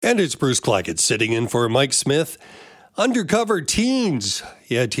And it's Bruce Claggett sitting in for Mike Smith. Undercover teens,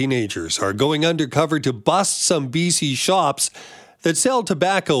 teenagers, are going undercover to bust some BC shops that sell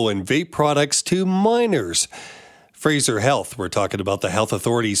tobacco and vape products to minors. Fraser Health, we're talking about the health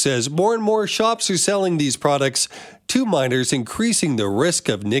authority, says more and more shops are selling these products to minors, increasing the risk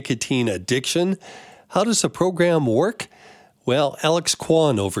of nicotine addiction. How does the program work? Well, Alex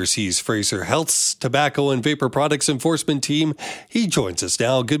Kwan oversees Fraser Health's tobacco and vapor products enforcement team. He joins us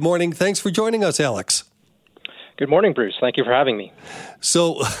now. Good morning. Thanks for joining us, Alex. Good morning, Bruce. Thank you for having me.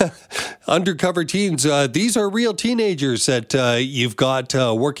 So, undercover teens, these are real teenagers that you've got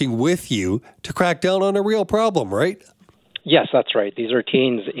working with you to crack down on a real problem, right? Yes, that's right. These are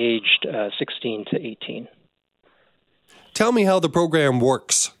teens aged 16 to 18. Tell me how the program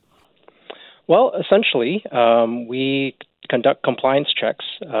works. Well, essentially, we conduct compliance checks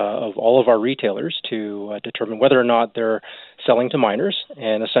of all of our retailers to determine whether or not they're selling to minors.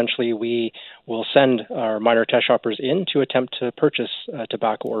 And essentially, we will send our minor test shoppers in to attempt to purchase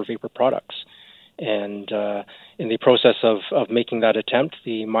tobacco or vapor products. And in the process of making that attempt,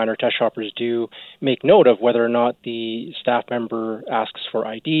 the minor test shoppers do make note of whether or not the staff member asks for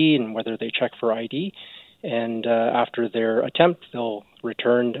ID and whether they check for ID. And after their attempt, they'll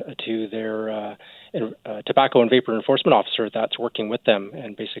return to their tobacco and vapor enforcement officer that's working with them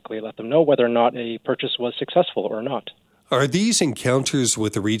and basically let them know whether or not a purchase was successful or not. Are these encounters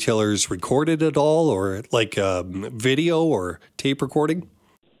with the retailers recorded at all, or like video or tape recording?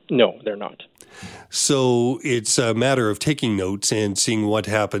 No, they're not. So it's a matter of taking notes and seeing what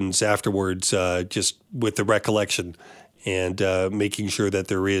happens afterwards, just with the recollection and making sure that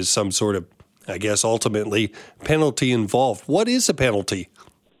there is some sort of, I guess, ultimately penalty involved. What is a penalty?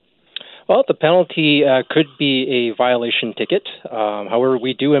 Well, the penalty could be a violation ticket. However,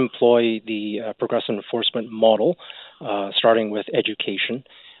 we do employ the progressive enforcement model, starting with education.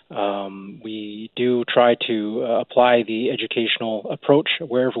 We do try to apply the educational approach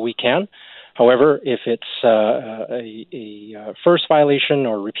wherever we can. However, if it's a first violation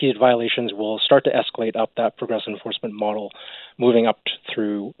or repeated violations, we'll start to escalate up that progressive enforcement model, moving up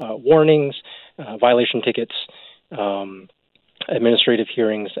through warnings, violation tickets, administrative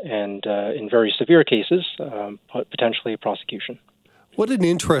hearings, and in very severe cases, potentially prosecution. What an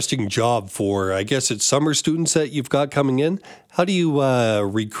interesting job for, I guess it's summer students that you've got coming in. How do you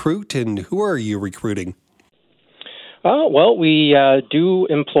recruit, and who are you recruiting? Well, we do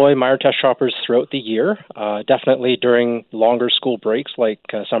employ minor test shoppers throughout the year. Definitely during longer school breaks like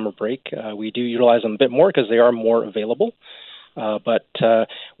summer break, we do utilize them a bit more because they are more available. But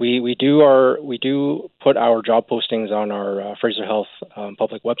we do put our job postings on our Fraser Health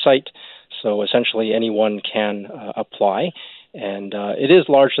public website, so essentially anyone can apply. And it is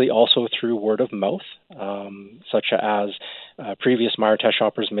largely also through word of mouth, such as previous minor test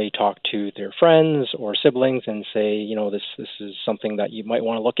shoppers may talk to their friends or siblings and say, this is something that you might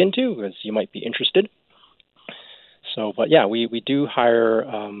want to look into because you might be interested. So, but yeah, we do hire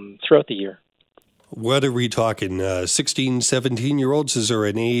throughout the year. What are we talking, 16, 17-year-olds? Is there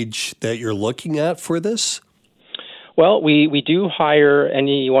an age that you're looking at for this? Well, we do hire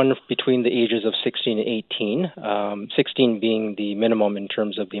anyone between the ages of 16 and 18, 16 being the minimum in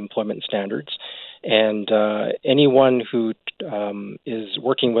terms of the employment standards. And anyone who is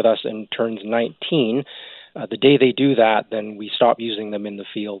working with us and turns 19, the day they do that, then we stop using them in the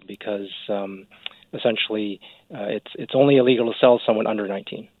field because essentially it's only illegal to sell someone under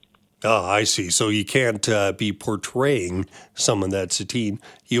 19. Oh, I see. So you can't be portraying someone that's a teen.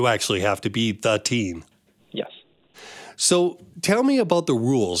 You actually have to be the teen. Yes. So tell me about the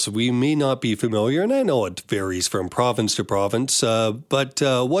rules. We may not be familiar, and I know it varies from province to province, but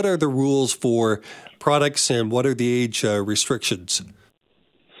what are the rules for products and what are the age restrictions?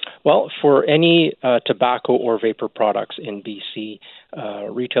 Well, for any tobacco or vapor products in BC,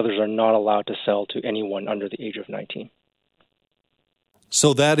 retailers are not allowed to sell to anyone under the age of 19.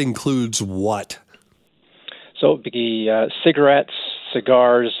 So that includes what? So the cigarettes,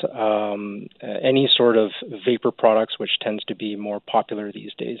 cigars, any sort of vapor products, which tends to be more popular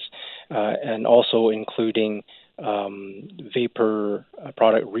these days, and also including vapor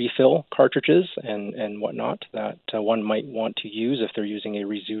product refill cartridges and whatnot that one might want to use if they're using a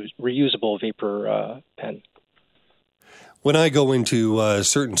reusable vapor pen. When I go into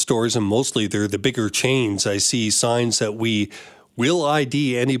certain stores, and mostly they're the bigger chains, I see signs that we will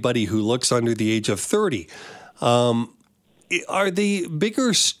ID anybody who looks under the age of 30. Are the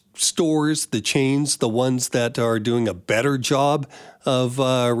bigger stores, the chains, the ones that are doing a better job of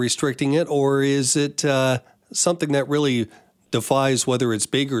restricting it, or is it something that really defies whether it's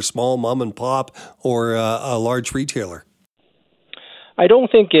big or small, mom and pop, or a large retailer? I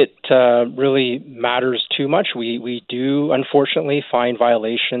don't think it really matters too much. We do, unfortunately, find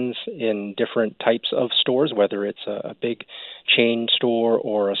violations in different types of stores, whether it's a big chain store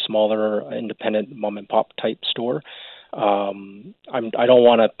or a smaller independent mom-and-pop type store. I don't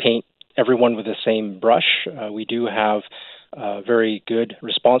want to paint everyone with the same brush. We do have very good,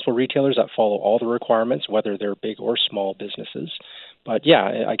 responsible retailers that follow all the requirements, whether they're big or small businesses. But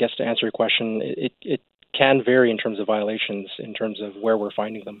yeah, I guess to answer your question, it can vary in terms of violations, in terms of where we're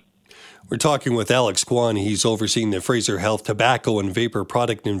finding them. We're talking with Alex Kwan. He's overseeing the Fraser Health Tobacco and Vapor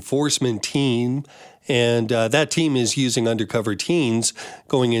Product Enforcement Team. And that team is using undercover teens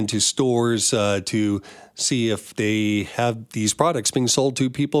going into stores to see if they have these products being sold to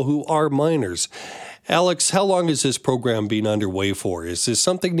people who are minors. Alex, how long has this program been underway for? Is this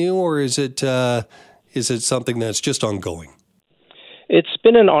something new, or is it something that's just ongoing? It's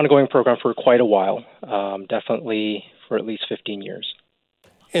been an ongoing program for quite a while, definitely for at least 15 years.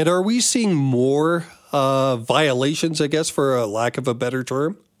 And are we seeing more violations, I guess, for a lack of a better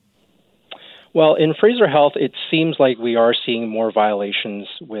term? Well, in Fraser Health, it seems like we are seeing more violations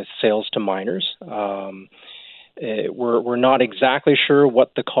with sales to minors. We're not exactly sure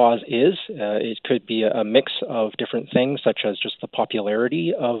what the cause is. It could be a mix of different things, such as just the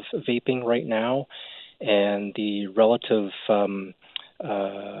popularity of vaping right now and the relative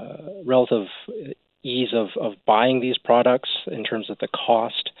ease of buying these products in terms of the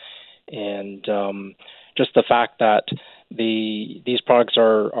cost, and just the fact that these products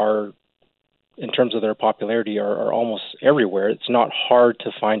are in terms of their popularity are almost everywhere. It's not hard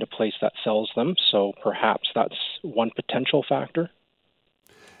to find a place that sells them, so perhaps that's one potential factor.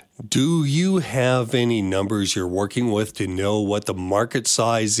 Do you have any numbers you're working with to know what the market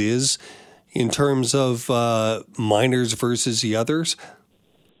size is in terms of minors versus the others?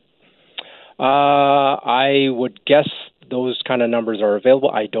 I would guess those kind of numbers are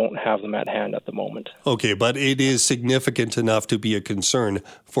available. I don't have them at hand at the moment. Okay, but it is significant enough to be a concern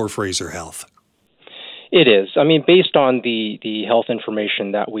for Fraser Health. It is. I mean, based on the health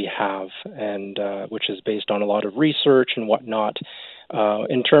information that we have, and which is based on a lot of research and whatnot,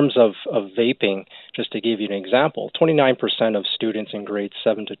 in terms of vaping, just to give you an example, 29% of students in grades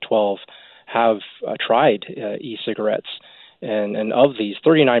 7 to 12 have tried e-cigarettes. And of these,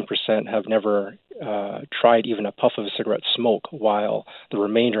 39% have never tried even a puff of a cigarette smoke, while the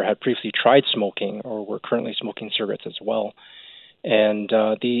remainder had previously tried smoking or were currently smoking cigarettes as well. And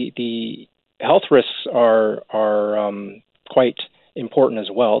the health risks are quite important as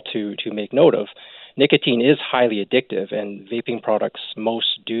well to make note of. Nicotine is highly addictive, and vaping products,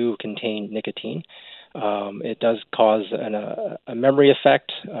 most do contain nicotine. It does cause a memory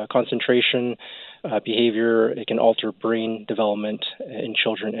effect, concentration, behavior. It can alter brain development in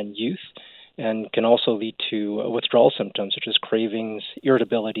children and youth, and can also lead to withdrawal symptoms such as cravings,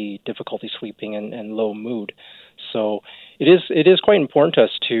 irritability, difficulty sleeping, and low mood. So it is quite important to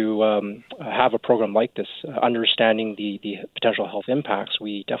us to have a program like this, understanding the potential health impacts.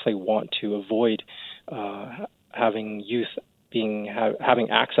 We definitely want to avoid having youth having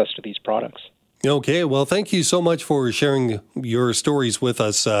access to these products. Okay, well, thank you so much for sharing your stories with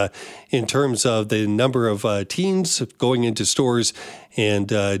us in terms of the number of teens going into stores and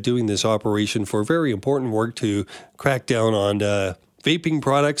doing this operation for very important work to crack down on vaping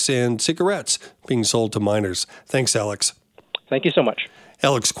products and cigarettes being sold to minors. Thanks, Alex. Thank you so much.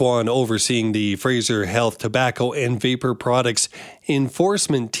 Alex Kwan overseeing the Fraser Health Tobacco and Vapor Products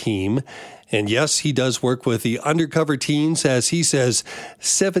Enforcement Team. And yes, he does work with the undercover teens, as he says,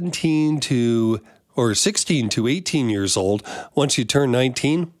 16 to 18 years old. Once you turn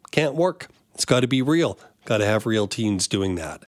 19, can't work. It's got to be real. Got to have real teens doing that.